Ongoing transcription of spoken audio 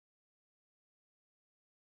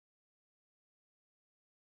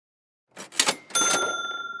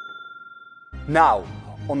Now,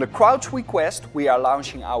 on the crowd's request, we are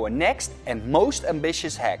launching our next and most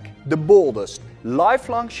ambitious hack. The boldest,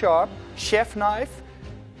 lifelong sharp chef knife,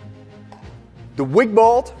 the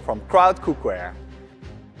Wigbold from Crowd Cookware.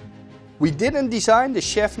 We didn't design the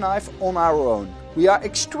chef knife on our own. We are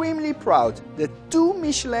extremely proud that 2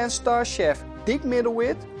 Michelin star chef Dick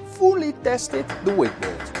Middlewit fully tested the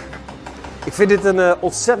Wigbold. Ik vind dit een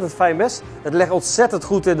ontzettend fijn mes. Het legt ontzettend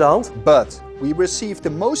goed in de hand. But we received the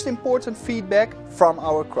most important feedback from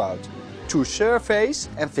our crowd through surveys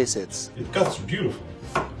and visits. It cuts beautiful.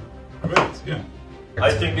 Great, yeah.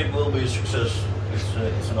 I think it will be a success.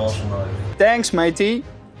 It's an awesome knife. Thanks, matey.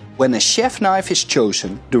 When a chef knife is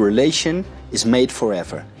chosen, the relation is made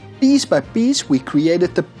forever. Piece by piece, we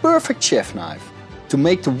created the perfect chef knife. To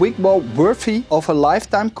make the Wigbold worthy of a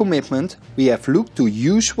lifetime commitment, we have looked to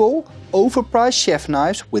usual, overpriced chef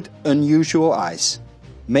knives with unusual eyes,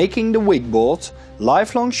 making the Wigbold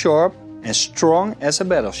lifelong sharp and strong as a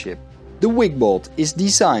battleship. The Wigbold is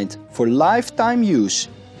designed for lifetime use.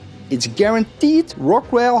 Its guaranteed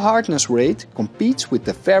Rockwell hardness rate competes with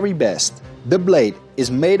the very best. The blade is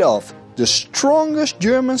made of the strongest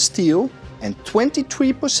German steel and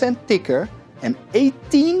 23% thicker and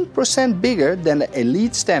 18% bigger than the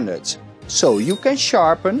elite standards, so you can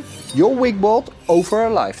sharpen your Wigbold over a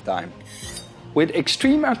lifetime. With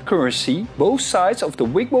extreme accuracy, both sides of the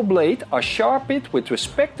Wigbold blade are sharpened with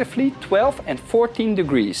respectively 12 and 14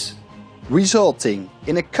 degrees, resulting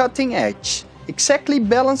in a cutting edge, exactly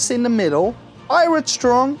balanced in the middle, iron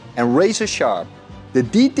strong and razor sharp. The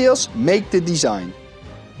details make the design.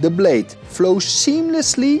 The blade flows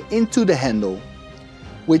seamlessly into the handle,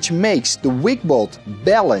 which makes the Wigbold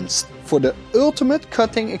balanced for the ultimate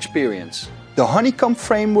cutting experience. The honeycomb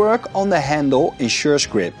framework on the handle ensures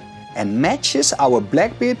grip and matches our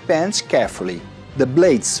Blackbeard pans carefully. The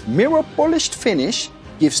blade's mirror polished finish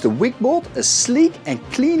gives the Wigbold a sleek and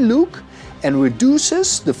clean look and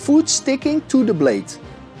reduces the food sticking to the blade.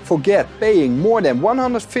 Forget paying more than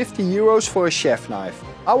 150 euros for a chef knife.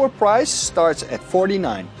 Our price starts at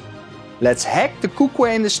 49. Let's hack the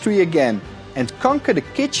cookware industry again and conquer the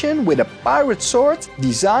kitchen with a pirate sword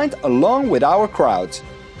designed along with our crowd.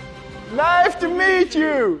 Nice to meet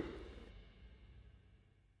you!